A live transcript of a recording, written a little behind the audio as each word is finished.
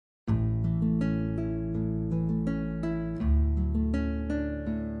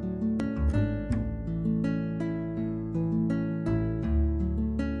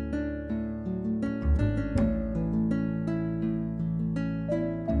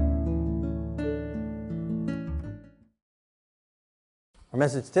Our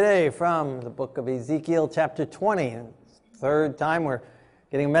message today from the book of Ezekiel, chapter 20. Third time we're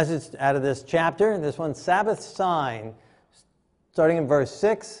getting a message out of this chapter. This one's Sabbath sign. Starting in verse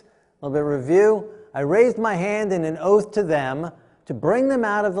 6, a little bit of review. I raised my hand in an oath to them to bring them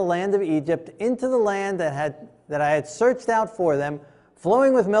out of the land of Egypt into the land that I had searched out for them,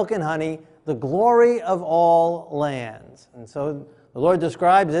 flowing with milk and honey, the glory of all lands. And so the Lord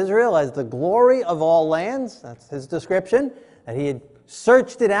describes Israel as the glory of all lands. That's his description, that he had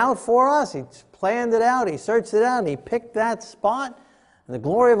searched it out for us. He planned it out. He searched it out, and he picked that spot, the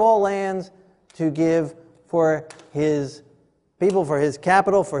glory of all lands, to give for his people, for his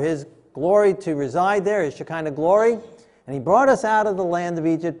capital, for his glory to reside there, his Shekinah glory. And he brought us out of the land of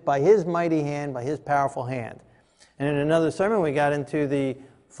Egypt by his mighty hand, by his powerful hand. And in another sermon, we got into the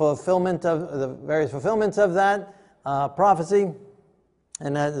fulfillment of the various fulfillments of that prophecy,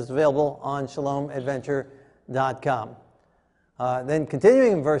 and that is available on shalomadventure.com. Then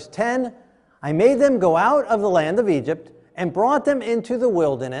continuing in verse 10, I made them go out of the land of Egypt and brought them into the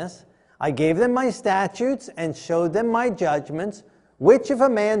wilderness. I gave them my statutes and showed them my judgments, which if a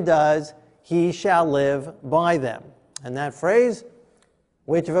man does, he shall live by them. And that phrase,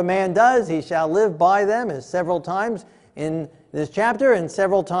 which if a man does, he shall live by them, is several times in this chapter and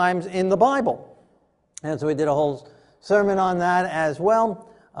several times in the Bible. And so we did a whole sermon on that as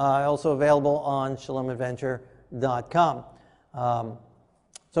well, also available on shalomadventure.com.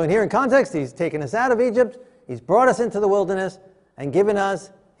 So in here in context, he's taken us out of Egypt, he's brought us into the wilderness, and given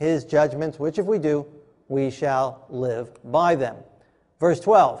us his judgments, which if we do, we shall live by them. Verse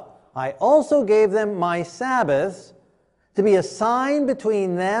 12, I also gave them my Sabbaths to be a sign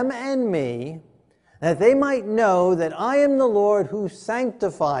between them and me, that they might know that I am the Lord who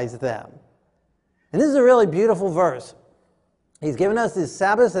sanctifies them. And this is a really beautiful verse. He's given us his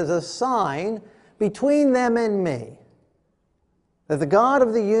Sabbaths as a sign between them and me. That the God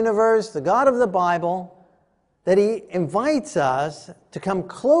of the universe, the God of the Bible, that he invites us to come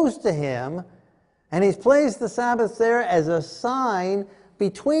close to him, and he's placed the Sabbath there as a sign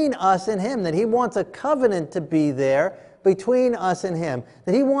between us and him, that he wants a covenant to be there between us and him,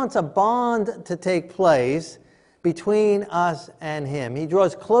 that he wants a bond to take place between us and him. He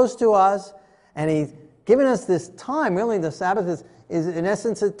draws close to us, and he's given us this time. Really, the Sabbath is in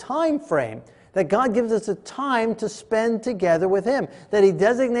essence a time frame, that God gives us a time to spend together with him, that he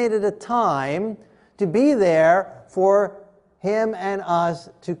designated a time to be there for him and us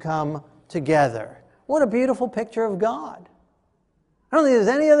to come together. What a beautiful picture of God. I don't think there's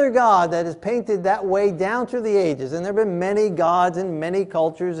any other God that is painted that way down through the ages, and there have been many gods in many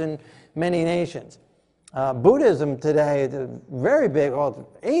cultures and many nations. Buddhism today is a very big,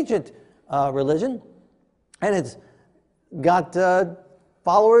 ancient religion, and it's got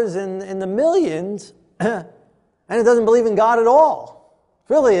followers in the millions, and it doesn't believe in God at all.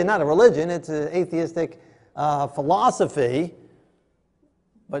 It's really not a religion, it's an atheistic philosophy,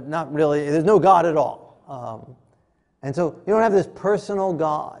 but not really, there's no God at all. And so you don't have this personal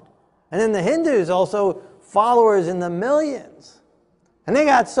God. And then the Hindus also followers in the millions. And they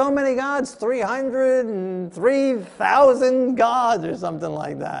got so many gods, 303,000 gods or something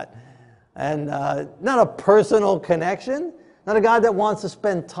like that. And not a personal connection, not a God that wants to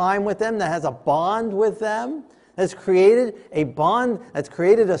spend time with them, that has a bond with them, that's created a bond, that's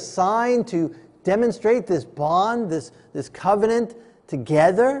created a sign to demonstrate this bond, this covenant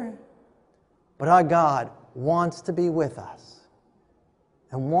together. But our God wants to be with us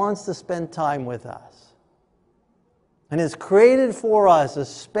and wants to spend time with us, and has created for us a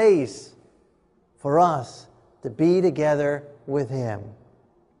space for us to be together with him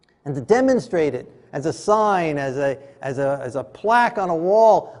and to demonstrate it as a sign, as a plaque on a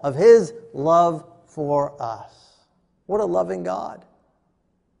wall of his love for us. What a loving God.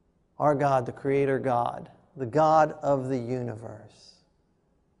 Our God, the Creator God, the God of the universe.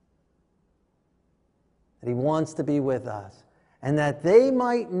 That he wants to be with us, and that they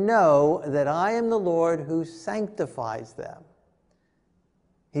might know that I am the Lord who sanctifies them.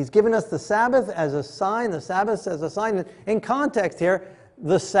 He's given us the Sabbath as a sign, the Sabbath as a sign. In context here,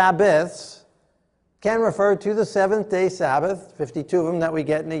 the Sabbaths can refer to the seventh-day Sabbath, 52 of them that we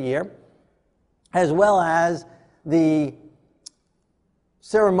get in a year, as well as the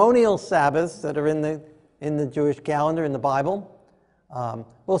ceremonial Sabbaths that are in the Jewish calendar, in the Bible.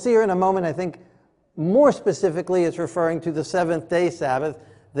 We'll see here in a moment, I think, more specifically, it's referring to the seventh-day Sabbath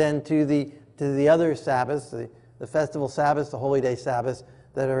than to the other Sabbaths, the festival Sabbaths, the holy day Sabbaths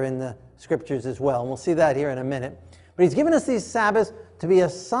that are in the Scriptures as well. And we'll see that here in a minute. But he's given us these Sabbaths to be a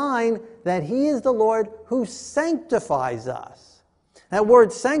sign that he is the Lord who sanctifies us. That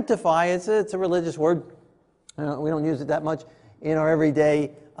word sanctify, it's a religious word. We don't use it that much in our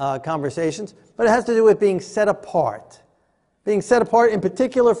everyday conversations, but it has to do with being set apart. Being set apart in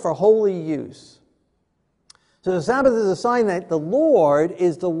particular for holy use. So the Sabbath is a sign that the Lord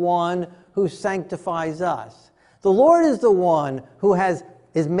is the one who sanctifies us. The Lord is the one who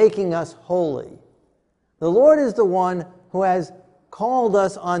is making us holy. The Lord is the one who has called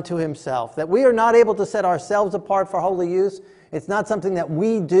us unto himself, that we are not able to set ourselves apart for holy use. It's not something that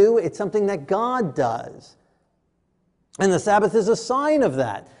we do, it's something that God does. And the Sabbath is a sign of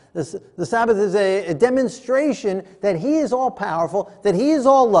that. The Sabbath is a demonstration that he is all-powerful, that he is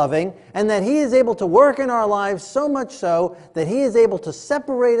all-loving, and that he is able to work in our lives so much so that he is able to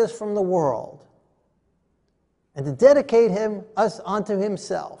separate us from the world and to dedicate us unto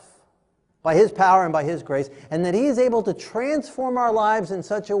himself by his power and by his grace, and that he is able to transform our lives in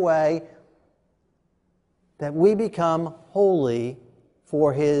such a way that we become holy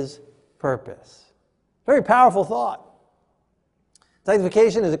for his purpose. Very powerful thought.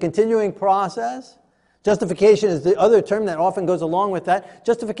 Sanctification is a continuing process. Justification is the other term that often goes along with that.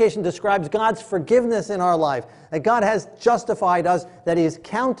 Justification describes God's forgiveness in our life, that God has justified us, that he has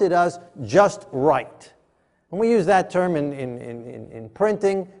counted us just right. And we use that term in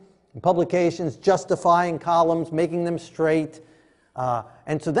printing, in publications, justifying columns, making them straight.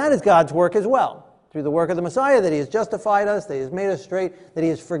 And so that is God's work as well. Through the work of the Messiah, that he has justified us, that he has made us straight, that he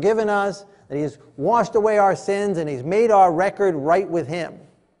has forgiven us, that he has washed away our sins, and he's made our record right with him.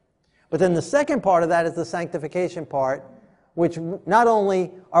 But then the second part of that is the sanctification part, which not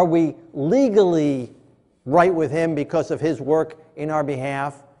only are we legally right with him because of his work in our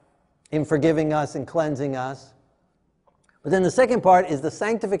behalf, in forgiving us and cleansing us, but then the second part is the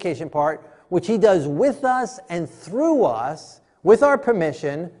sanctification part, which he does with us and through us, with our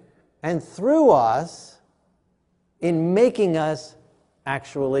permission, and through us, in making us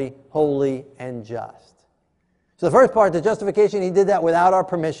actually holy and just. So the first part, the justification, he did that without our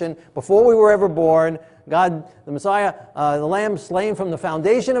permission. Before we were ever born, God, the Messiah, the Lamb slain from the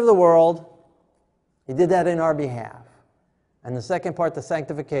foundation of the world, he did that in our behalf. And the second part, the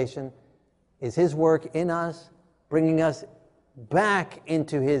sanctification, is his work in us, bringing us back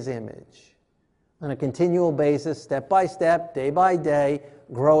into his image on a continual basis, step by step, day by day,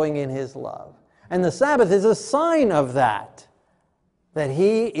 growing in his love. And the Sabbath is a sign of that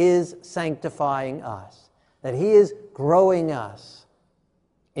he is sanctifying us, that he is growing us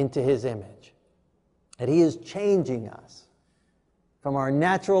into his image, that he is changing us from our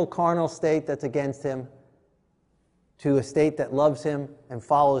natural carnal state that's against him to a state that loves him and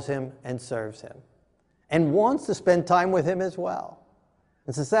follows him and serves him and wants to spend time with him as well.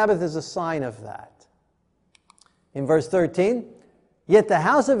 And so Sabbath is a sign of that. In verse 13, yet the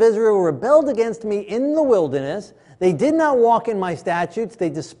house of Israel rebelled against me in the wilderness. They did not walk in my statutes. They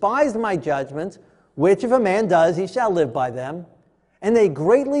despised my judgments, which if a man does, he shall live by them. And they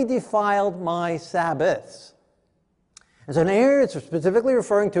greatly defiled my Sabbaths. And so here it's specifically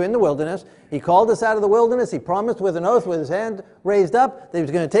referring to in the wilderness. He called us out of the wilderness. He promised with an oath with his hand raised up that he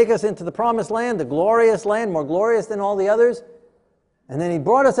was going to take us into the promised land, the glorious land, more glorious than all the others. And then he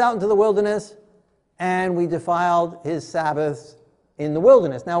brought us out into the wilderness, and we defiled his Sabbaths in the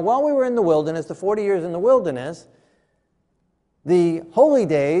wilderness. Now, while we were in the wilderness, the 40 years in the wilderness, the holy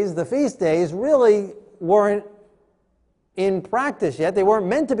days, the feast days, really weren't in practice yet. They weren't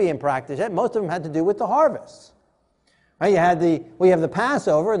meant to be in practice yet. Most of them had to do with the harvests. Right? We have the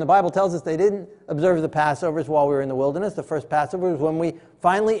Passover, and the Bible tells us they didn't observe the Passovers while we were in the wilderness. The first Passover was when we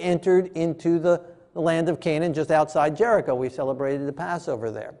finally entered into the land of Canaan, just outside Jericho. We celebrated the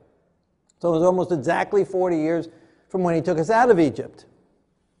Passover there. So it was almost exactly 40 years from when he took us out of Egypt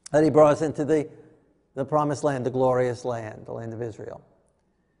that he brought us into the promised land, the glorious land, the land of Israel.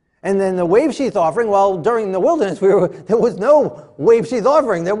 And then the wave sheaf offering, well, during the wilderness, there was no wave sheaf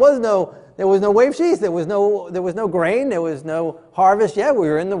offering. There was no wave sheaf. There was no grain. There was no harvest yet. We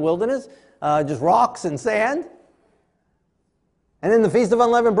were in the wilderness, just rocks and sand. And then the Feast of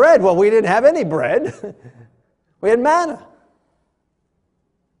Unleavened Bread, well, we didn't have any bread. We had manna.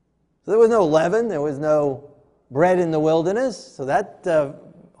 So there was no leaven. There was no bread in the wilderness. So that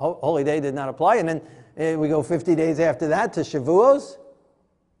holy day did not apply. And then we go 50 days after that to Shavuos.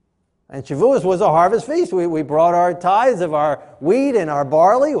 And Shavuos was a harvest feast. We brought our tithes of our wheat and our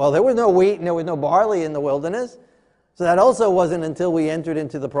barley. Well, there was no wheat and there was no barley in the wilderness. So that also wasn't until we entered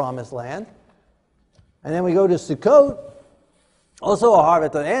into the promised land. And then we go to Sukkot, also a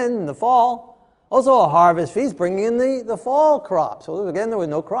harvest at the end, in the fall, also a harvest feast, bringing in the fall crops. So again, there were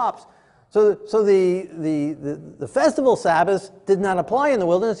no crops. So the festival Sabbaths did not apply in the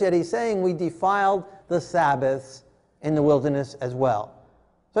wilderness, yet he's saying we defiled the Sabbaths in the wilderness as well.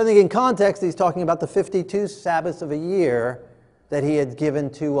 So I think in context, he's talking about the 52 Sabbaths of a year that he had given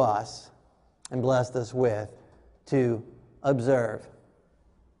to us and blessed us with to observe.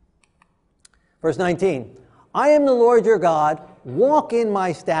 Verse 19, I am the Lord your God. Walk in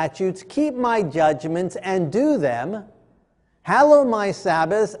my statutes, keep my judgments, and do them. Hallow my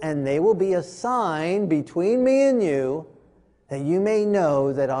Sabbaths, and they will be a sign between me and you, that you may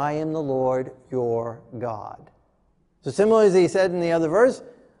know that I am the Lord your God. So similar as he said in the other verse,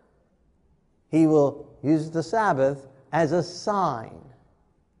 he will use the Sabbath as a sign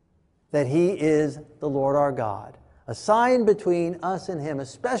that he is the Lord our God. A sign between us and him, a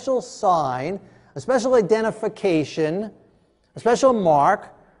special sign, a special identification, a special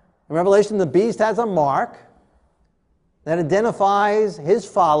mark. In Revelation, the beast has a mark that identifies his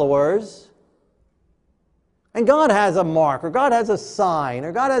followers. And God has a mark, or God has a sign,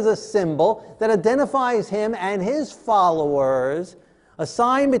 or God has a symbol that identifies him and his followers, a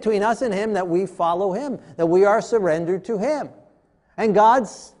sign between us and him that we follow him, that we are surrendered to him. And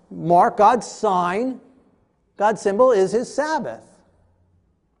God's mark, God's sign, God's symbol is his Sabbath.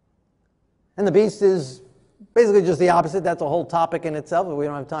 And the beast is basically just the opposite. That's a whole topic in itself that we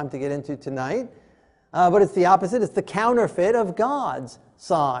don't have time to get into tonight. But it's the opposite. It's the counterfeit of God's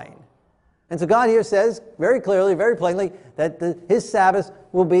sign. And so God here says very clearly, very plainly, that his Sabbath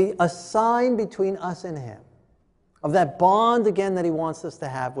will be a sign between us and him, of that bond again that he wants us to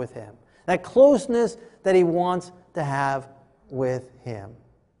have with him, that closeness that he wants to have with him.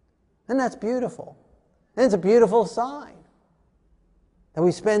 And that's beautiful. And it's a beautiful sign that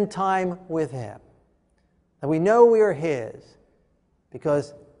we spend time with him, that we know we are his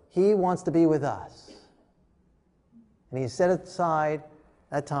because he wants to be with us. And he set aside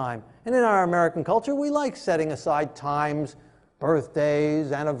that time. And in our American culture, we like setting aside times,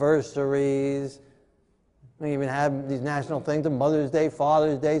 birthdays, anniversaries. We even have these national things of Mother's Day,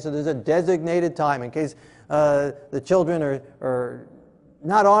 Father's Day, so there's a designated time in case the children are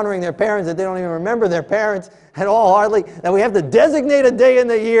not honoring their parents, that they don't even remember their parents at all hardly, that we have to designate a day in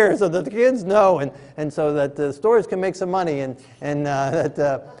the year so that the kids know and so that the stores can make some money and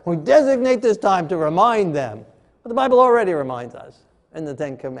that we designate this time to remind them. But the Bible already reminds us in the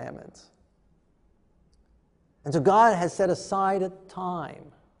Ten Commandments. And so God has set aside a time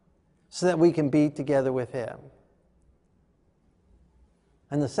so that we can be together with him.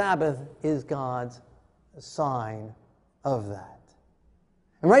 And the Sabbath is God's sign of that.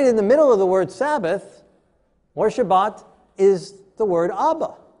 And right in the middle of the word Sabbath, or Shabbat, is the word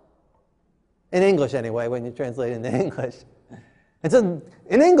Abba. In English anyway, when you translate it into English. And so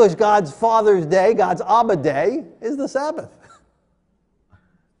in English, God's Father's Day, God's Abba Day, is the Sabbath.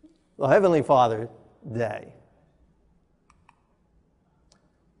 The Heavenly Father's Day.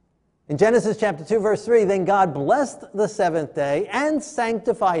 In Genesis chapter 2, verse 3, then God blessed the seventh day and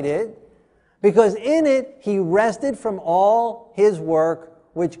sanctified it, because in it he rested from all his work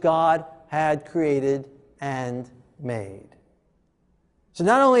which God had created and made. So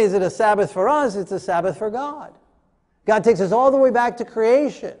not only is it a Sabbath for us, it's a Sabbath for God. God takes us all the way back to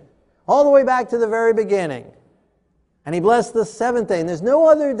creation, all the way back to the very beginning. And he blessed the seventh day. And there's no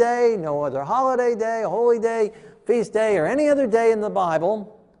other day, no other holiday day, holy day, feast day, or any other day in the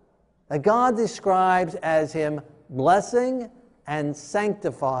Bible that God describes as him blessing and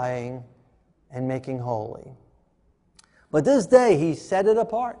sanctifying and making holy. But this day, he set it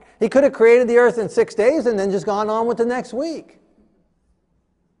apart. He could have created the earth in 6 days and then just gone on with the next week.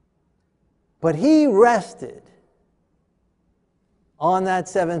 But he rested on that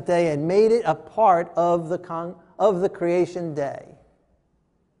seventh day and made it a part of the creation day.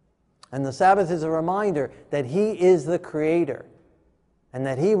 And the Sabbath is a reminder that he is the creator and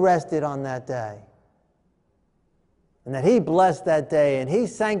that he rested on that day. And that he blessed that day, and he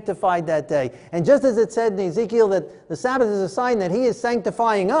sanctified that day. And just as it said in Ezekiel that the Sabbath is a sign that he is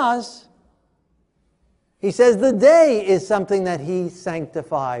sanctifying us, he says the day is something that he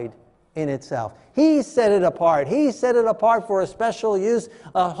sanctified in itself. He set it apart. He set it apart for a special use,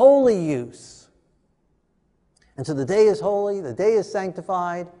 a holy use. And so the day is holy, the day is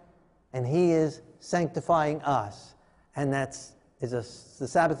sanctified, and he is sanctifying us. And the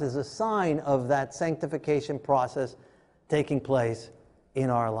Sabbath is a sign of that sanctification process taking place in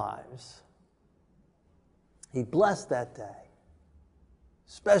our lives. He blessed that day,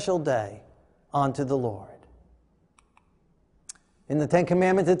 special day, unto the Lord. In the Ten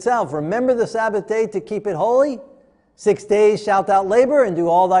Commandments itself, remember the Sabbath day to keep it holy. 6 days shalt thou labor and do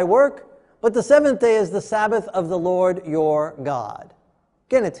all thy work, but the seventh day is the Sabbath of the Lord your God.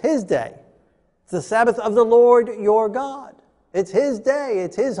 Again, it's his day. It's the Sabbath of the Lord your God. It's his day.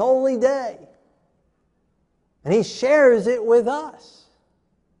 It's his holy day. And he shares it with us.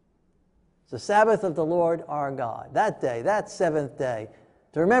 It's the Sabbath of the Lord our God. That day, that seventh day,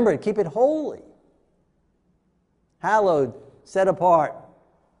 to remember it, keep it holy. Hallowed, set apart.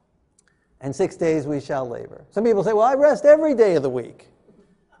 And 6 days we shall labor. Some people say, well, I rest every day of the week.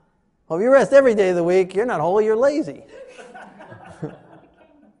 Well, if you rest every day of the week, you're not holy, you're lazy.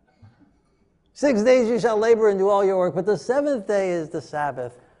 6 days you shall labor and do all your work, but the seventh day is the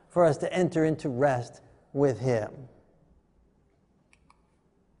Sabbath for us to enter into rest with Him.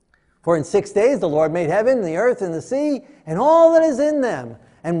 For in 6 days the Lord made heaven, the earth, and the sea, and all that is in them,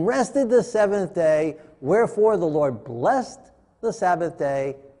 and rested the seventh day. Wherefore the Lord blessed the Sabbath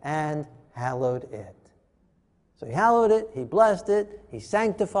day and hallowed it. So He hallowed it, He blessed it, He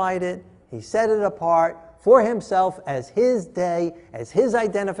sanctified it, He set it apart for Himself as His day, as His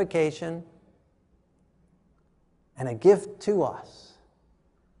identification, and a gift to us,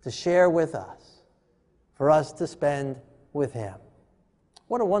 to share with us, for us to spend with Him.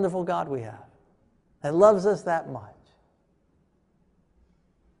 What a wonderful God we have that loves us that much.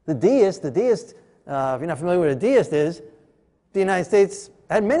 The deist, if you're not familiar with what a deist is, the United States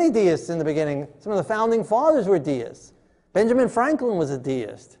had many deists in the beginning. Some of the founding fathers were deists. Benjamin Franklin was a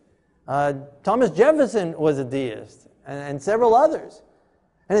deist. Thomas Jefferson was a deist, and several others.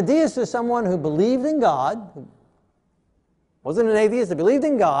 And a deist is someone who believed in God, who wasn't an atheist, he believed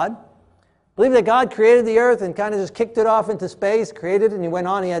in God, believed that God created the earth and kind of just kicked it off into space, created it, and he went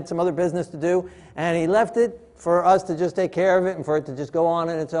on, he had some other business to do, and he left it for us to just take care of it and for it to just go on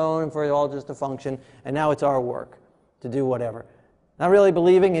its own and for it all just to function, and now it's our work to do whatever. Not really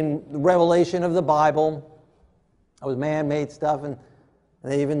believing in the revelation of the Bible. It was man-made stuff, and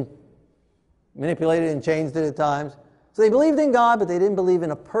they even manipulated and changed it at times. So they believed in God, but they didn't believe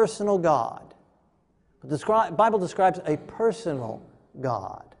in a personal God. The Bible describes a personal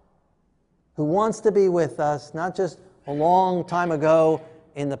God who wants to be with us, not just a long time ago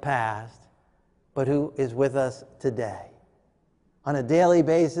in the past, but who is with us today on a daily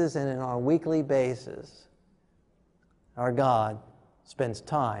basis and on a weekly basis. Our God spends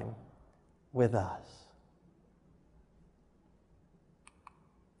time with us.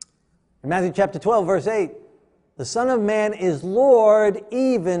 In Matthew chapter 12, verse 8, the Son of Man is Lord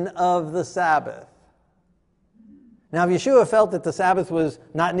even of the Sabbath. Now, if Yeshua felt that the Sabbath was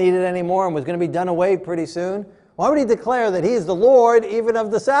not needed anymore and was going to be done away pretty soon, why would He declare that He is the Lord even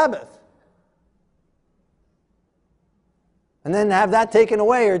of the Sabbath? And then have that taken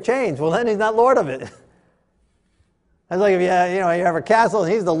away or changed. Well, then He's not Lord of it. That's like if you have a castle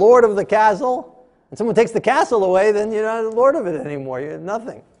and He's the Lord of the castle, and someone takes the castle away, then you're not the Lord of it anymore. You're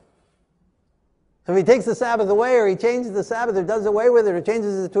nothing. So if He takes the Sabbath away, or He changes the Sabbath, or does away with it, or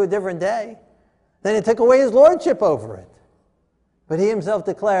changes it to a different day, then it took away His lordship over it. But He Himself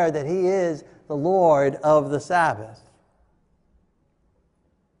declared that He is the Lord of the Sabbath.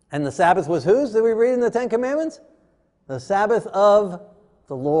 And the Sabbath was whose? Did we read in the Ten Commandments? The Sabbath of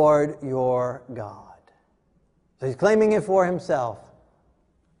the Lord your God. So He's claiming it for Himself.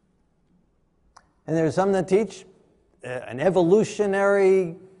 And there's some that teach an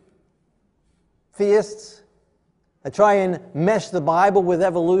evolutionary theists that try and mesh the Bible with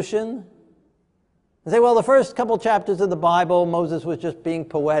evolution. And say, well, the first couple chapters of the Bible, Moses was just being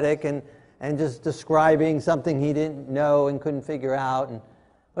poetic and just describing something he didn't know and couldn't figure out.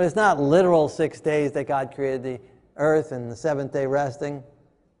 But it's not literal 6 days that God created the earth and the seventh day resting.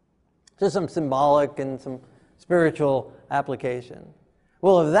 Just some symbolic and some spiritual application.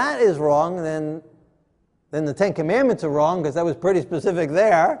 Well, if that is wrong, then the Ten Commandments are wrong, because that was pretty specific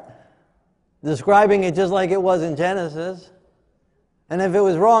there, describing it just like it was in Genesis. And if it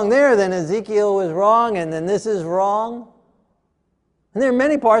was wrong there, then Ezekiel was wrong, and then this is wrong. And there are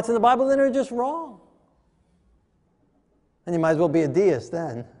many parts in the Bible that are just wrong. And you might as well be a deist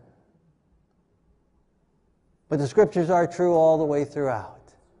then. But the Scriptures are true all the way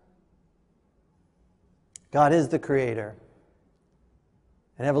throughout. God is the Creator.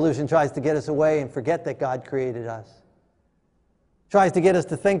 And evolution tries to get us away and forget that God created us. Tries to get us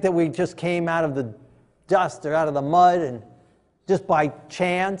to think that we just came out of the dust or out of the mud and just by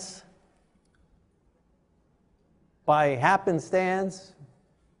chance, by happenstance,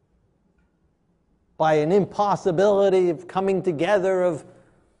 by an impossibility of coming together of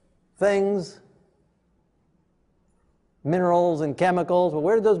things, minerals and chemicals. Well,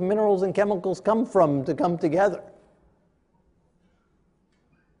 where did those minerals and chemicals come from to come together?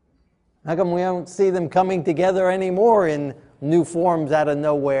 How come we don't see them coming together anymore in new forms out of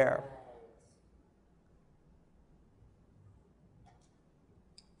nowhere?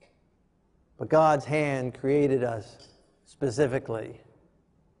 But God's hand created us specifically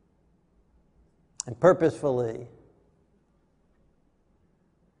and purposefully.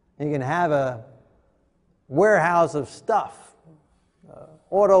 You can have a warehouse of stuff,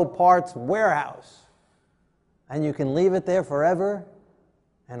 auto parts warehouse, and you can leave it there forever,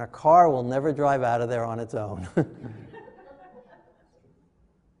 and a car will never drive out of there on its own.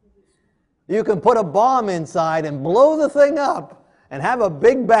 You can put a bomb inside and blow the thing up and have a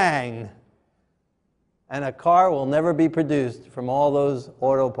big bang, and a car will never be produced from all those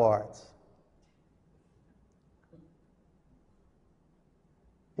auto parts.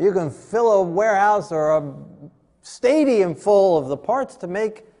 You can fill a warehouse or a stadium full of the parts to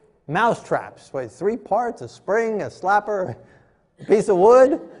make mouse traps. Wait, 3 parts, a spring, a slapper, a piece of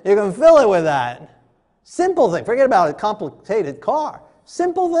wood. You can fill it with that. Simple thing. Forget about a complicated car.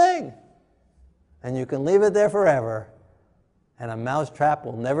 Simple thing. And you can leave it there forever, and a mouse trap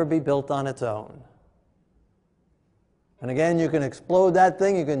will never be built on its own. And again, you can explode that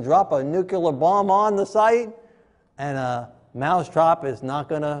thing. You can drop a nuclear bomb on the site, and a mouse trap is not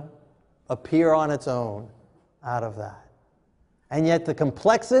going to appear on its own out of that. And yet the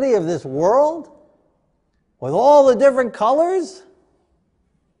complexity of this world, with all the different colors,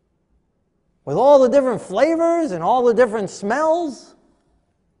 with all the different flavors and all the different smells,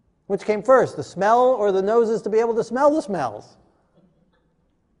 which came first, the smell or the noses to be able to smell the smells?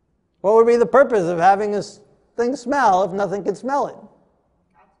 What would be the purpose of having a thing smell if nothing can smell it?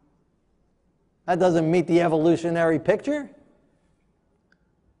 That doesn't meet the evolutionary picture.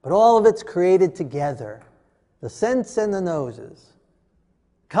 But all of it's created together. The scents and the noses,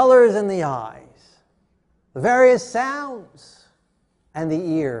 colors and the eyes, the various sounds and the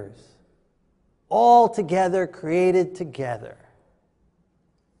ears, all together, created together.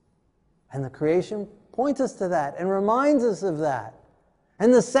 And the creation points us to that and reminds us of that.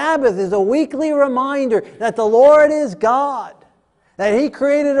 And the Sabbath is a weekly reminder that the Lord is God, that He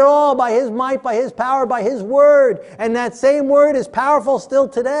created it all by His might, by His power, by His Word. And that same Word is powerful still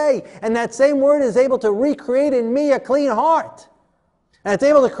today. And that same Word is able to recreate in me a clean heart. And it's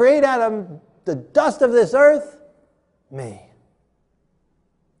able to create out of the dust of this earth, me.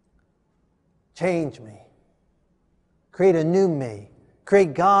 Change me. Create a new me.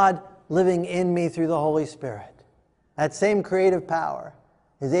 Create God living in me through the Holy Spirit. That same creative power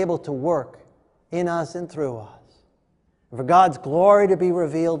is able to work in us and through us. And for God's glory to be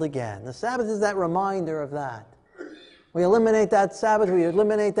revealed again. The Sabbath is that reminder of that. We eliminate that Sabbath, we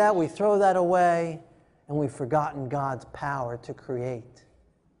eliminate that, we throw that away, and we've forgotten God's power to create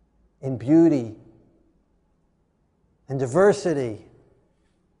in beauty and diversity,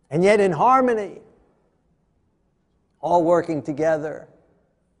 and yet in harmony, all working together.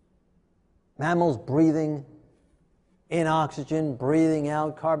 Mammals breathing in oxygen, breathing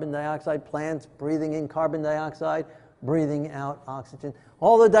out carbon dioxide. Plants breathing in carbon dioxide, breathing out oxygen.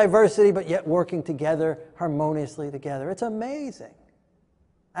 All the diversity, but yet working together, harmoniously together. It's amazing.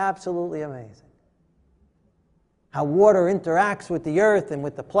 Absolutely amazing. How water interacts with the earth and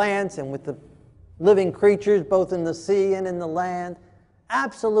with the plants and with the living creatures, both in the sea and in the land.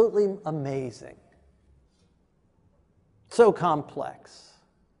 Absolutely amazing. So complex.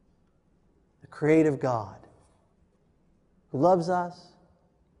 The creative God who loves us,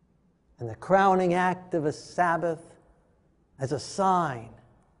 and the crowning act of a Sabbath as a sign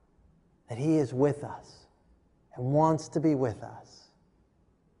that He is with us and wants to be with us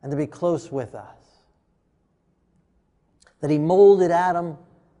and to be close with us. That He molded Adam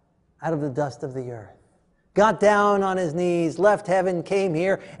out of the dust of the earth, got down on His knees, left heaven, came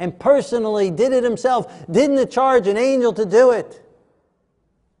here, and personally did it Himself. Didn't charge an angel to do it.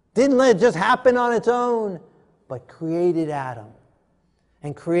 Didn't let it just happen on its own, but created Adam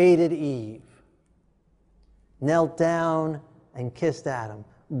and created Eve. Knelt down and kissed Adam,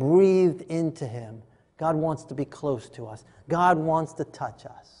 breathed into him. God wants to be close to us. God wants to touch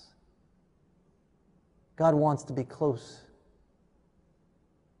us. God wants to be close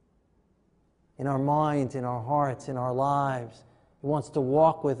in our minds, in our hearts, in our lives. He wants to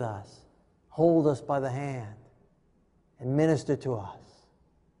walk with us, hold us by the hand, and minister to us.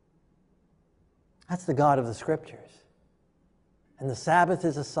 That's the God of the Scriptures. And the Sabbath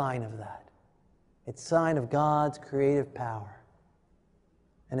is a sign of that. It's a sign of God's creative power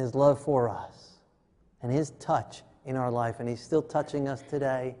and His love for us and His touch in our life. And He's still touching us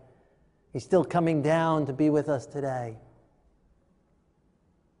today. He's still coming down to be with us today.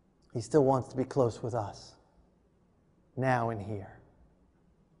 He still wants to be close with us, now and here.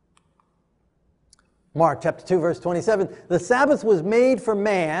 Mark chapter 2, verse 27. The Sabbath was made for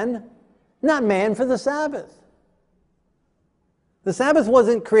man, not man for the Sabbath. The Sabbath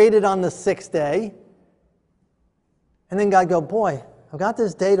wasn't created on the sixth day. And then God go, boy, I've got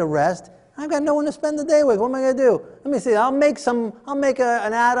this day to rest. I've got no one to spend the day with. What am I going to do? Let me see. I'll make an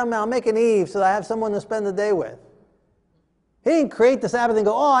Adam, and I'll make an Eve so that I have someone to spend the day with. He didn't create the Sabbath and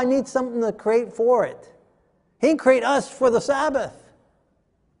go, oh, I need something to create for it. He didn't create us for the Sabbath.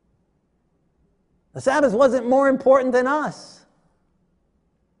 The Sabbath wasn't more important than us.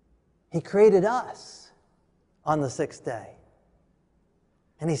 He created us on the sixth day.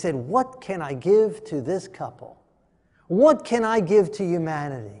 And he said, what can I give to this couple? What can I give to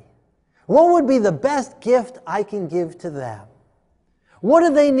humanity? What would be the best gift I can give to them? What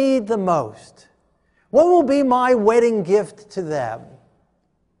do they need the most? What will be my wedding gift to them?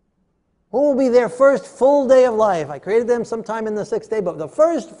 What will be their first full day of life? I created them sometime in the sixth day, but the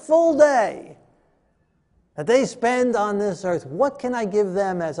first full day that they spend on this earth, what can I give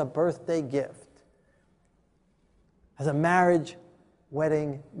them as a birthday gift? As a marriage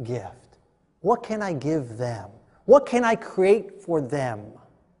wedding gift? What can I give them? What can I create for them?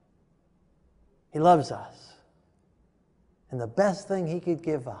 He loves us. And the best thing he could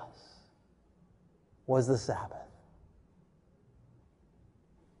give us was the Sabbath.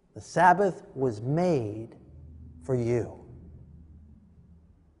 The Sabbath was made for you.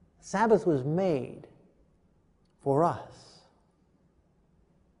 The Sabbath was made for us.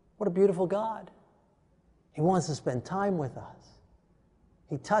 What a beautiful God. He wants to spend time with us.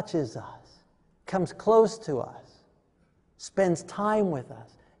 He touches us, comes close to us, spends time with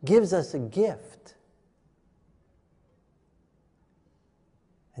us, gives us a gift,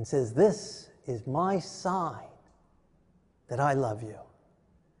 and says, this is my sign that I love you.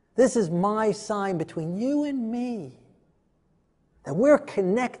 This is my sign between you and me, that we're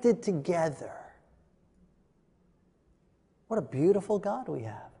connected together. What a beautiful God we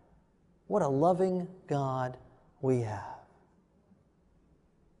have. What a loving God we have.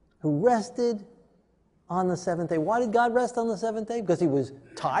 Who rested on the seventh day. Why did God rest on the seventh day? Because he was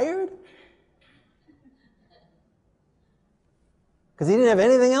tired? Because he didn't have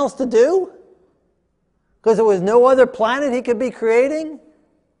anything else to do? Because there was no other planet he could be creating?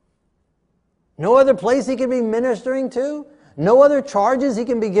 No other place he could be ministering to? No other charges he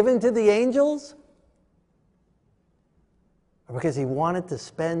can be giving to the angels? Or because he wanted to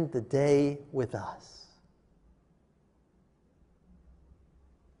spend the day with us?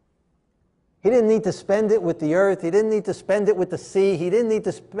 He didn't need to spend it with the earth. He didn't need to spend it with the sea. He didn't need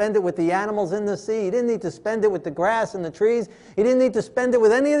to spend it with the animals in the sea. He didn't need to spend it with the grass and the trees. He didn't need to spend it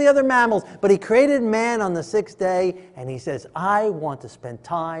with any of the other mammals. But he created man on the sixth day, and he says, I want to spend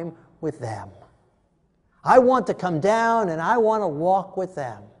time with them. I want to come down and I want to walk with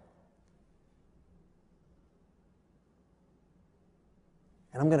them.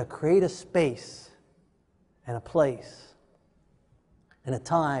 And I'm going to create a space and a place and a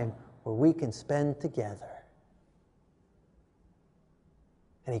time where we can spend together.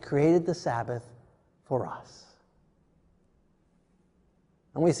 And he created the Sabbath for us.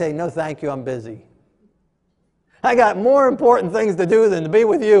 And we say, no thank you, I'm busy. I got more important things to do than to be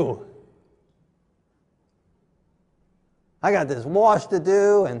with you. I got this wash to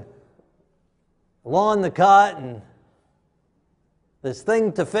do and lawn to cut and this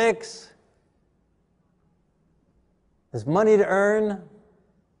thing to fix, this money to earn.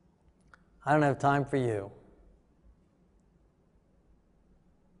 I don't have time for you.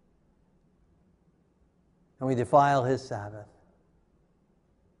 And we defile his Sabbath.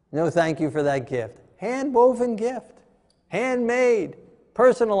 No thank you for that gift. Hand-woven gift. Handmade.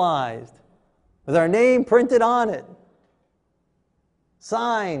 Personalized. With our name printed on it.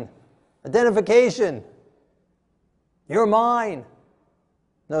 Sign. Identification. You're mine.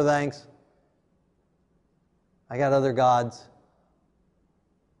 No thanks. I got other gods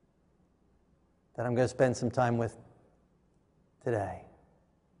that I'm going to spend some time with today.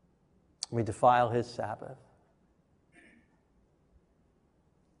 We defile his Sabbath.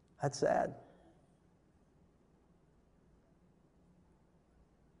 That's sad.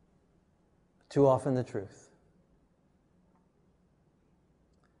 Too often the truth.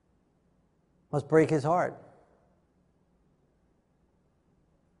 Must break his heart.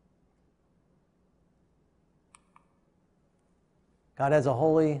 God has a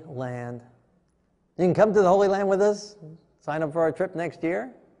holy land. You can come to the Holy Land with us, sign up for our trip next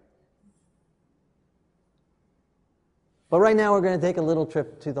year. But right now we're going to take a little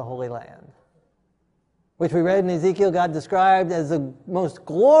trip to the Holy Land, which we read in Ezekiel, God described as the most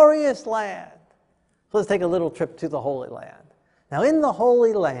glorious land. So let's take a little trip to the Holy Land. Now in the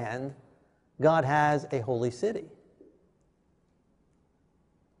Holy Land, God has a holy city.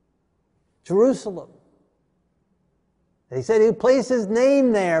 Jerusalem. He said he'd place his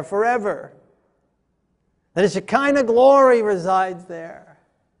name there forever. That his Shekinah glory resides there.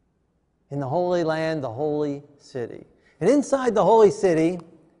 in the Holy Land, the holy city. And inside the holy city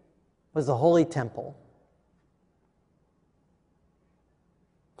was the holy temple.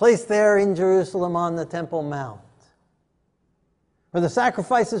 Placed there in Jerusalem on the Temple Mount, where the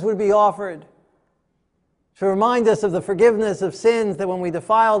sacrifices would be offered to remind us of the forgiveness of sins, that when we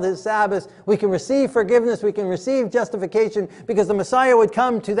defiled his Sabbath, we can receive forgiveness, we can receive justification, because the Messiah would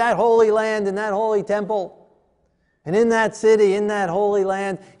come to that holy land and that holy temple. And in that city, in that holy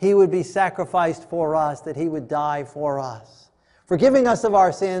land, he would be sacrificed for us, that he would die for us, forgiving us of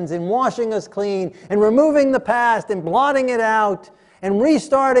our sins and washing us clean and removing the past and blotting it out and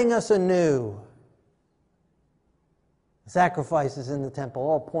restarting us anew. The sacrifices in the temple,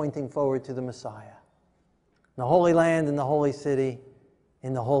 all pointing forward to the Messiah. The Holy Land and the holy city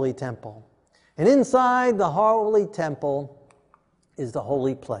in the holy temple. And inside the holy temple is the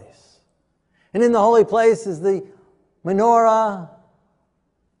holy place. And in the holy place is the menorah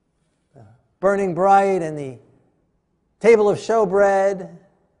burning bright, and the table of showbread,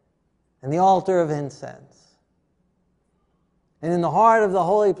 and the altar of incense. And in the heart of the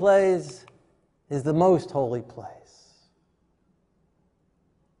holy place is the most holy place.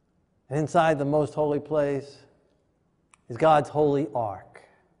 And inside the most holy place is God's holy ark,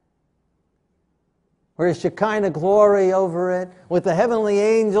 where his Shekinah glory over it, with the heavenly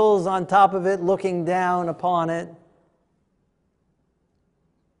angels on top of it looking down upon it,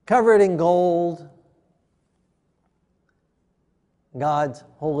 covered in gold. God's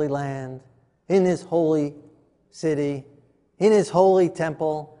holy land, in his holy city, in his holy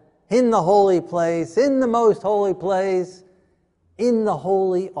temple, in the holy place, in the most holy place, in the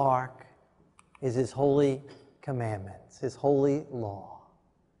holy ark is his holy commandments, his holy law,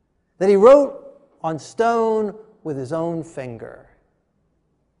 that he wrote on stone with his own finger,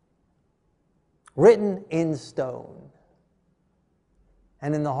 written in stone.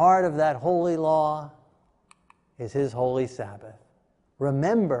 And in the heart of that holy law is his holy Sabbath.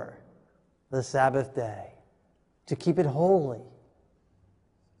 Remember the Sabbath day, to keep it holy.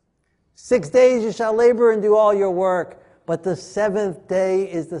 6 days you shall labor and do all your work, but the seventh day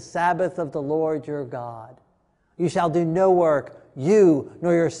is the Sabbath of the Lord your God. You shall do no work, you,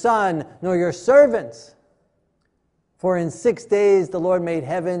 nor your son, nor your servants. For in 6 days the Lord made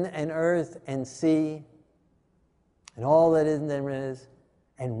heaven and earth and sea, and all that in them is,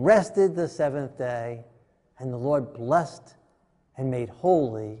 and rested the seventh day. And the Lord blessed and made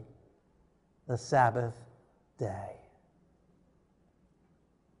holy the Sabbath day.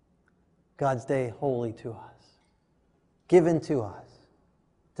 God's day holy to us, given to us,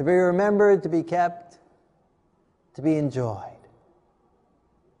 to be remembered, to be kept, to be enjoyed.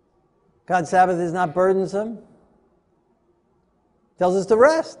 God's Sabbath is not burdensome. It tells us to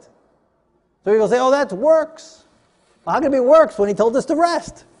rest. So people say, oh, that's works. Well, how can it be works when he told us to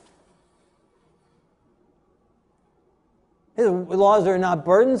rest? His laws are not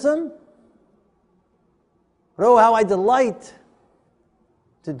burdensome. But oh, how I delight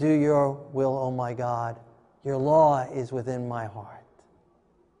to do your will, O my God. Your law is within my heart.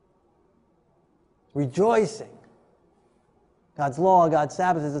 Rejoicing. God's law, God's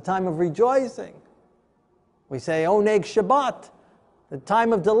Sabbath is a time of rejoicing. We say, Oneg Shabbat, the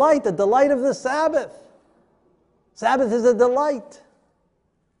time of delight, the delight of the Sabbath. Sabbath is a delight.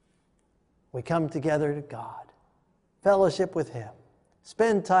 We come together to God, fellowship with him,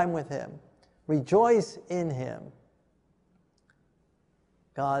 spend time with him, rejoice in him.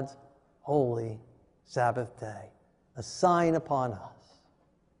 God's holy Sabbath day, a sign upon us.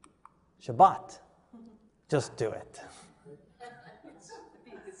 Shabbat, just do it.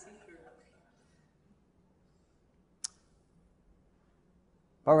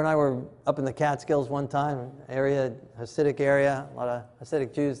 Barbara and I were up in the Catskills one time, Hasidic area, a lot of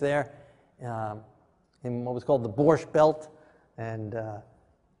Hasidic Jews there, in what was called the Borscht Belt. And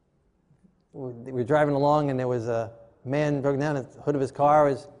we were driving along, and there was a man broke down, the hood of his car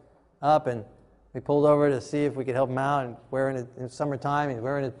was up, and we pulled over to see if we could help him out. And wearing it in summertime, he's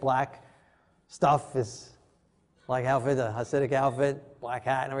wearing his black stuff, his black outfit, a Hasidic outfit, black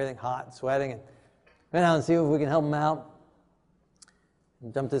hat and everything, hot and sweating. And went out and see if we can help him out.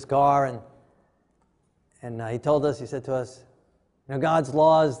 And jumped his car, and he told us, he said to us, you know, God's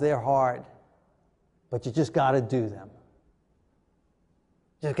laws, they're hard, but you just got to do them.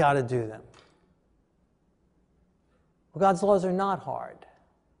 Just got to do them. Well, God's laws are not hard.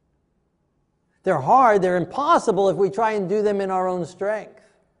 They're hard, they're impossible if we try and do them in our own strength.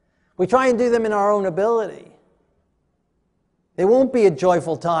 We try and do them in our own ability. It won't be a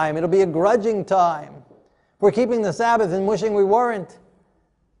joyful time, it'll be a grudging time. We're keeping the Sabbath and wishing we weren't.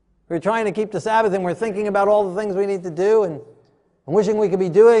 We're trying to keep the Sabbath and we're thinking about all the things we need to do and wishing we could be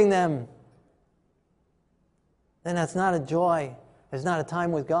doing them then that's not a joy. It's not a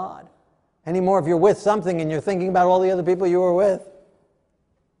time with God. Anymore if you're with something and you're thinking about all the other people you were with.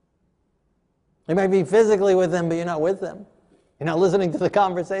 You might be physically with them, but you're not with them. You're not listening to the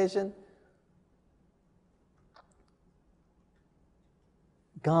conversation.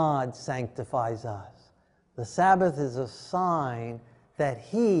 God sanctifies us. The Sabbath is a sign that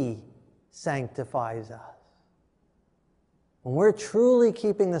He sanctifies us. When we're truly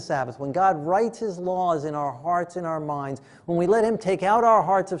keeping the Sabbath, when God writes His laws in our hearts and our minds, when we let Him take out our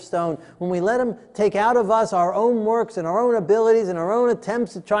hearts of stone, when we let Him take out of us our own works and our own abilities and our own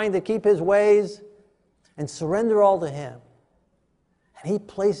attempts at trying to keep His ways, and surrender all to Him, and He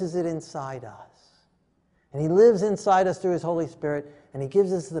places it inside us. And He lives inside us through His Holy Spirit, and He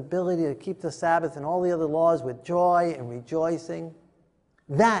gives us the ability to keep the Sabbath and all the other laws with joy and rejoicing.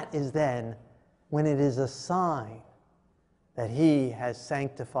 That is then when it is a sign that He has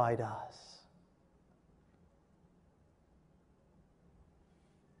sanctified us.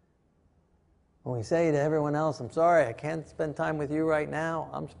 When we say to everyone else, I'm sorry, I can't spend time with you right now,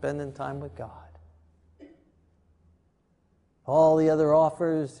 I'm spending time with God. All the other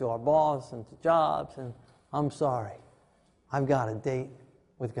offers to our boss and to jobs, and I'm sorry, I've got a date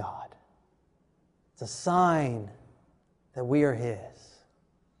with God. It's a sign that we are His.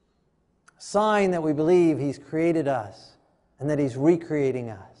 A sign that we believe He's created us and that He's recreating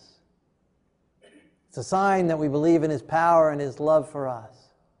us. It's a sign that we believe in His power and His love for us.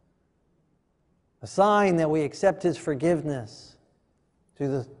 A sign that we accept His forgiveness through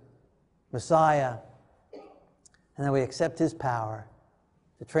the Messiah, and that we accept His power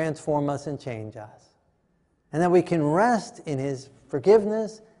to transform us and change us. And that we can rest in His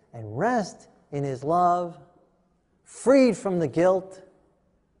forgiveness and rest in His love, freed from the guilt,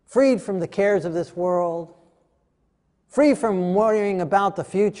 freed from the cares of this world, free from worrying about the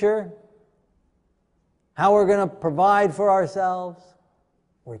future, how we're going to provide for ourselves.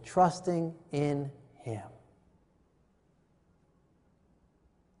 We're trusting in Him.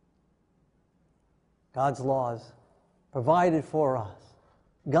 God's laws provided for us.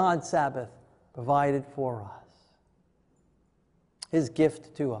 God's Sabbath provided for us. His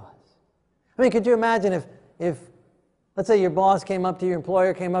gift to us. I mean, could you imagine if let's say your boss came up to you, your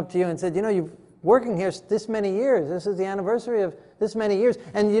employer came up to you and said, you know, you're working here this many years. This is the anniversary of this many years.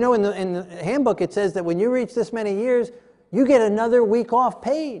 And you know, in the handbook it says that when you reach this many years, you get another week off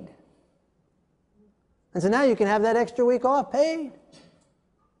paid. And so now you can have that extra week off paid.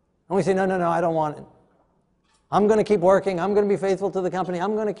 And we say, no, I don't want it. I'm going to keep working. I'm going to be faithful to the company.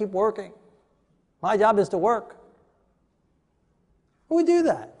 I'm going to keep working. My job is to work. Who would do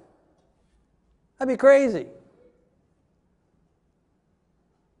that? That'd be crazy.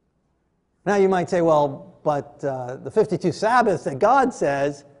 Now you might say, well, but the 52 Sabbaths that God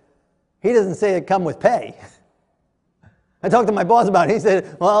says, He doesn't say it come with pay. I talked to my boss about it. He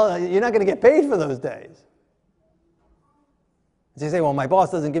said, well, you're not going to get paid for those days. So you say, well, my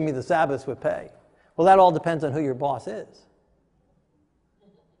boss doesn't give me the Sabbaths with pay. Well, that all depends on who your boss is.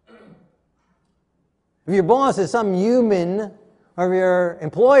 If your boss is some human, or if your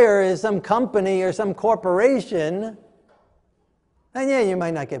employer is some company or some corporation, then yeah, you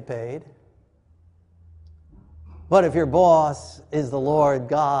might not get paid. But if your boss is the Lord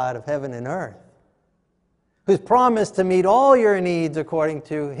God of heaven and earth, who's promised to meet all your needs according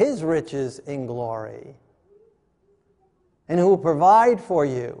to His riches in glory, and who will provide for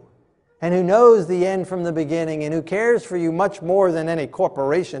you, and who knows the end from the beginning, and who cares for you much more than any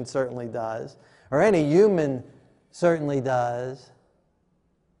corporation certainly does, or any human certainly does,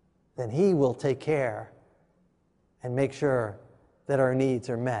 then He will take care and make sure that our needs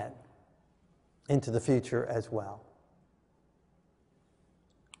are met into the future as well.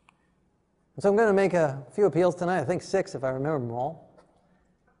 So I'm going to make a few appeals tonight, I think 6 if I remember them all.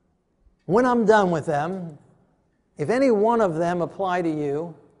 When I'm done with them, if any one of them apply to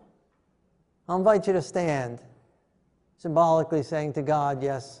you, I'll invite you to stand, symbolically saying to God,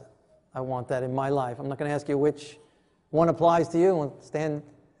 yes, I want that in my life. I'm not going to ask you which one applies to you. We'll stand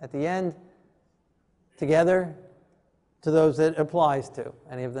at the end together to those that it applies to,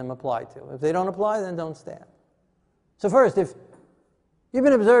 any of them apply to. If they don't apply, then don't stand. So first, if you've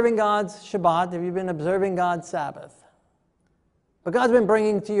been observing God's Shabbat, if you've been observing God's Sabbath, but God's been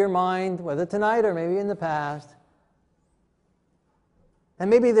bringing to your mind, whether tonight or maybe in the past, and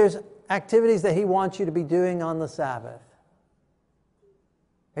maybe there's activities that He wants you to be doing on the Sabbath.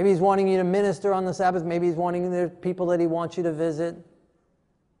 Maybe He's wanting you to minister on the Sabbath. Maybe He's wanting there's people that He wants you to visit.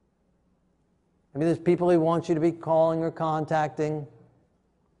 Maybe there's people He wants you to be calling or contacting.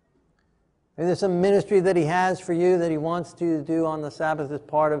 Maybe there's some ministry that He has for you that He wants you to do on the Sabbath as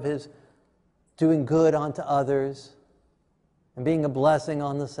part of His doing good unto others, and being a blessing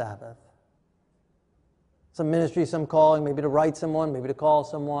on the Sabbath. Some ministry, some calling, maybe to write someone, maybe to call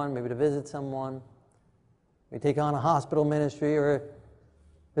someone, maybe to visit someone. Maybe take on a hospital ministry or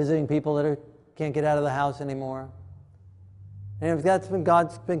visiting people that can't get out of the house anymore. And if that's when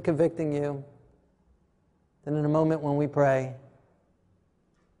God's been convicting you, then in a moment when we pray,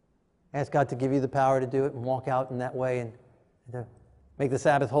 ask God to give you the power to do it and walk out in that way and to make the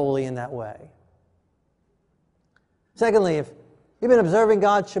Sabbath holy in that way. Secondly, if you've been observing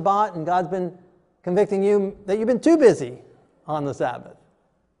God's Shabbat and God's been convicting you that you've been too busy on the Sabbath,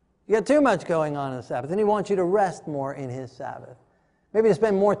 you got too much going on the Sabbath, and He wants you to rest more in His Sabbath. Maybe to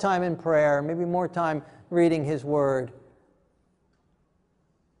spend more time in prayer, maybe more time reading His Word,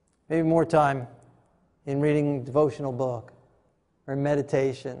 maybe more time in reading a devotional book or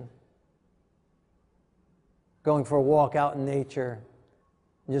meditation, going for a walk out in nature,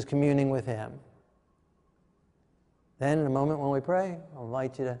 and just communing with Him. Then in a moment when we pray, I'll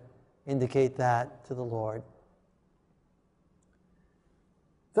invite you to indicate that to the Lord.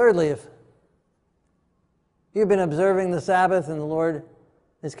 Thirdly, if you've been observing the Sabbath and the Lord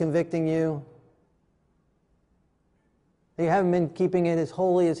is convicting you, you haven't been keeping it as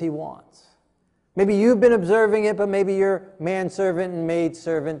holy as He wants. Maybe you've been observing it, but maybe your manservant and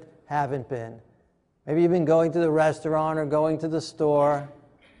maidservant haven't been. Maybe you've been going to the restaurant or going to the store.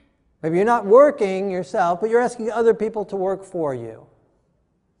 Maybe you're not working yourself, but you're asking other people to work for you.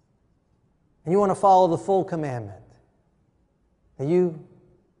 And you want to follow the full commandment. And you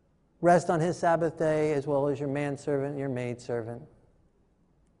rest on His Sabbath day as well as your manservant, your maidservant,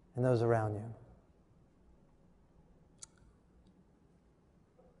 and those around you.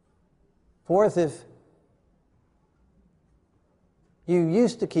 Fourth, if you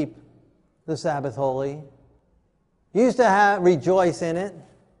used to keep the Sabbath holy, you used to rejoice in it,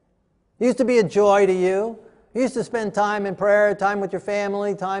 it used to be a joy to you, you used to spend time in prayer, time with your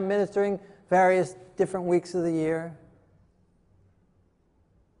family, time ministering various different weeks of the year,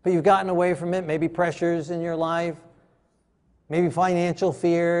 but you've gotten away from it, maybe pressures in your life, maybe financial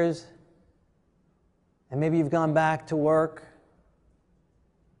fears, and maybe you've gone back to work,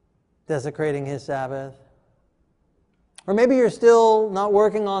 desecrating His Sabbath. Or maybe you're still not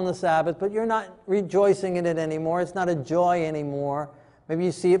working on the Sabbath, but you're not rejoicing in it anymore. It's not a joy anymore. Maybe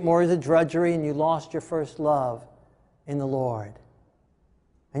you see it more as a drudgery and you lost your first love in the Lord.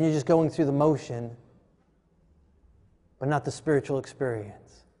 And you're just going through the motion, but not the spiritual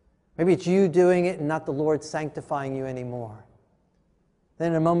experience. Maybe it's you doing it and not the Lord sanctifying you anymore.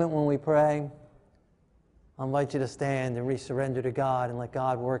 Then in a moment when we pray, I'll invite you to stand and resurrender to God and let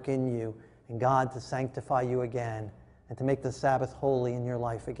God work in you and God to sanctify you again and to make the Sabbath holy in your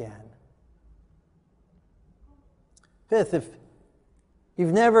life again. Fifth, if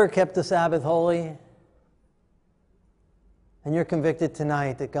you've never kept the Sabbath holy and you're convicted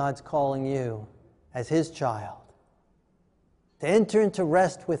tonight that God's calling you as His child to enter into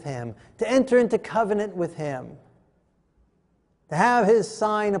rest with Him, to enter into covenant with Him, to have His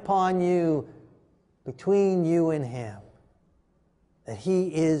sign upon you, between you and Him, that He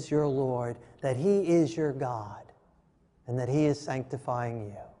is your Lord, that He is your God, and that He is sanctifying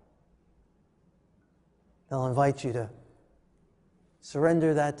you. They'll invite you to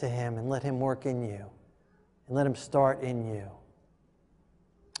surrender that to Him and let Him work in you, and let Him start in you.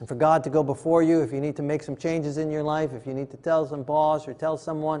 And for God to go before you, if you need to make some changes in your life, if you need to tell some boss or tell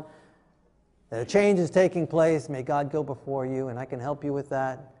someone that a change is taking place, may God go before you, and I can help you with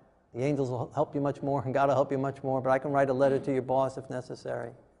that. The angels will help you much more, and God will help you much more, but I can write a letter to your boss if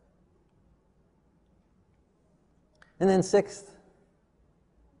necessary. And then sixth,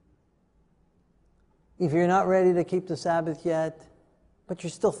 if you're not ready to keep the Sabbath yet, but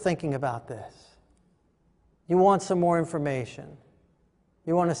you're still thinking about this, you want some more information,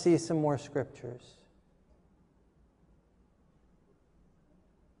 you want to see some more scriptures,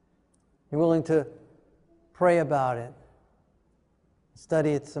 you're willing to pray about it,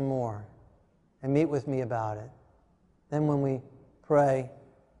 study it some more, and meet with me about it. Then when we pray,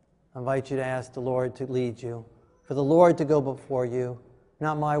 I invite you to ask the Lord to lead you, for the Lord to go before you,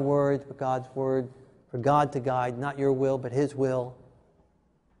 not my words, but God's word, for God to guide, not your will, but His will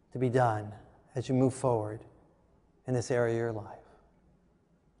to be done as you move forward in this area of your life.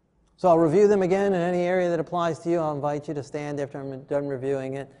 So I'll review them again in any area that applies to you. I'll invite you to stand after I'm done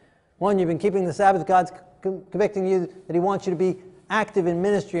reviewing it. One, you've been keeping the Sabbath. God's convicting you that He wants you to be active in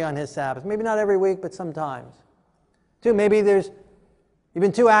ministry on His Sabbath. Maybe not every week, but sometimes. Two, maybe you've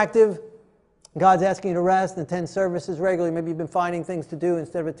been too active. God's asking you to rest and attend services regularly. Maybe you've been finding things to do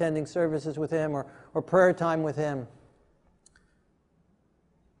instead of attending services with Him or prayer time with Him.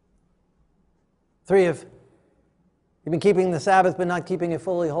 3, if you've been keeping the Sabbath but not keeping it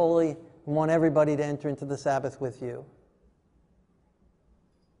fully holy, you want everybody to enter into the Sabbath with you.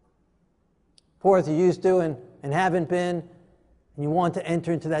 4, if you used to and haven't been, and you want to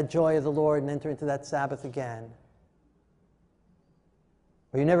enter into that joy of the Lord and enter into that Sabbath again.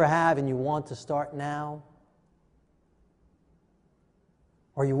 Or you never have and you want to start now.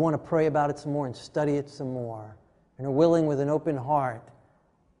 Or you want to pray about it some more and study it some more. And are willing with an open heart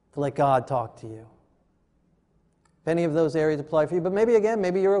to let God talk to you. If any of those areas apply for you, but maybe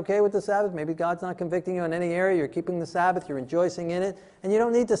you're okay with the Sabbath. Maybe God's not convicting you in any area. You're keeping the Sabbath, you're rejoicing in it, and you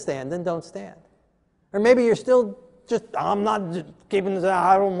don't need to stand, then don't stand. Or maybe you're still I'm not just keeping the Sabbath,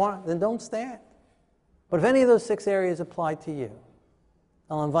 I don't want, then don't stand. But if any of those 6 areas apply to you,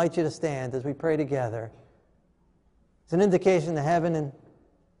 I'll invite you to stand as we pray together. It's an indication to heaven and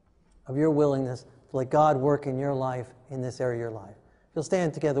of your willingness to let God work in your life, in this area of your life. You'll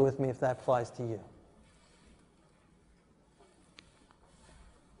stand together with me if that applies to you.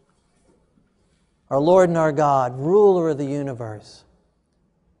 Our Lord and our God, ruler of the universe,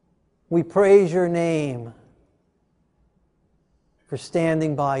 we praise your name for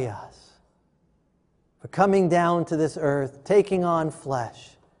standing by us, for coming down to this earth, taking on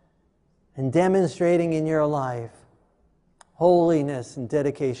flesh, and demonstrating in your life holiness and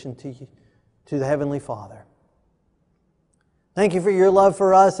dedication to you, to the Heavenly Father. Thank you for your love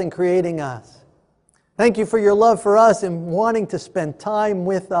for us in creating us. Thank you for your love for us in wanting to spend time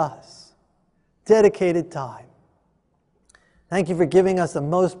with us, dedicated time. Thank you for giving us the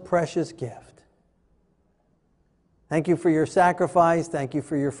most precious gift. Thank you for your sacrifice. Thank you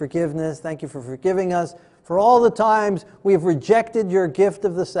for your forgiveness. Thank you for forgiving us for all the times we've rejected your gift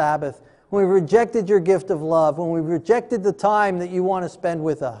of the Sabbath, when we've rejected your gift of love, when we've rejected the time that you want to spend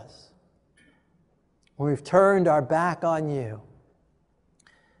with us, when we've turned our back on you.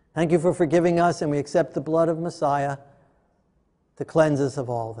 Thank you for forgiving us, and we accept the blood of Messiah to cleanse us of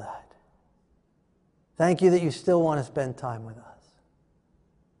all that. Thank you that you still want to spend time with us.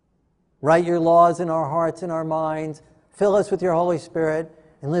 Write your laws in our hearts and our minds. Fill us with your Holy Spirit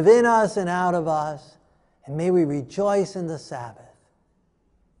and live in us and out of us. And may we rejoice in the Sabbath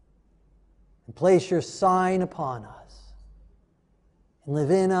and place your sign upon us and live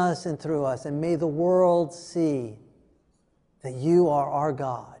in us and through us. And may the world see that you are our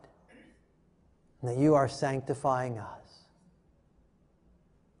God and that you are sanctifying us.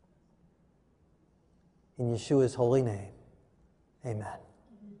 In Yeshua's holy name, amen.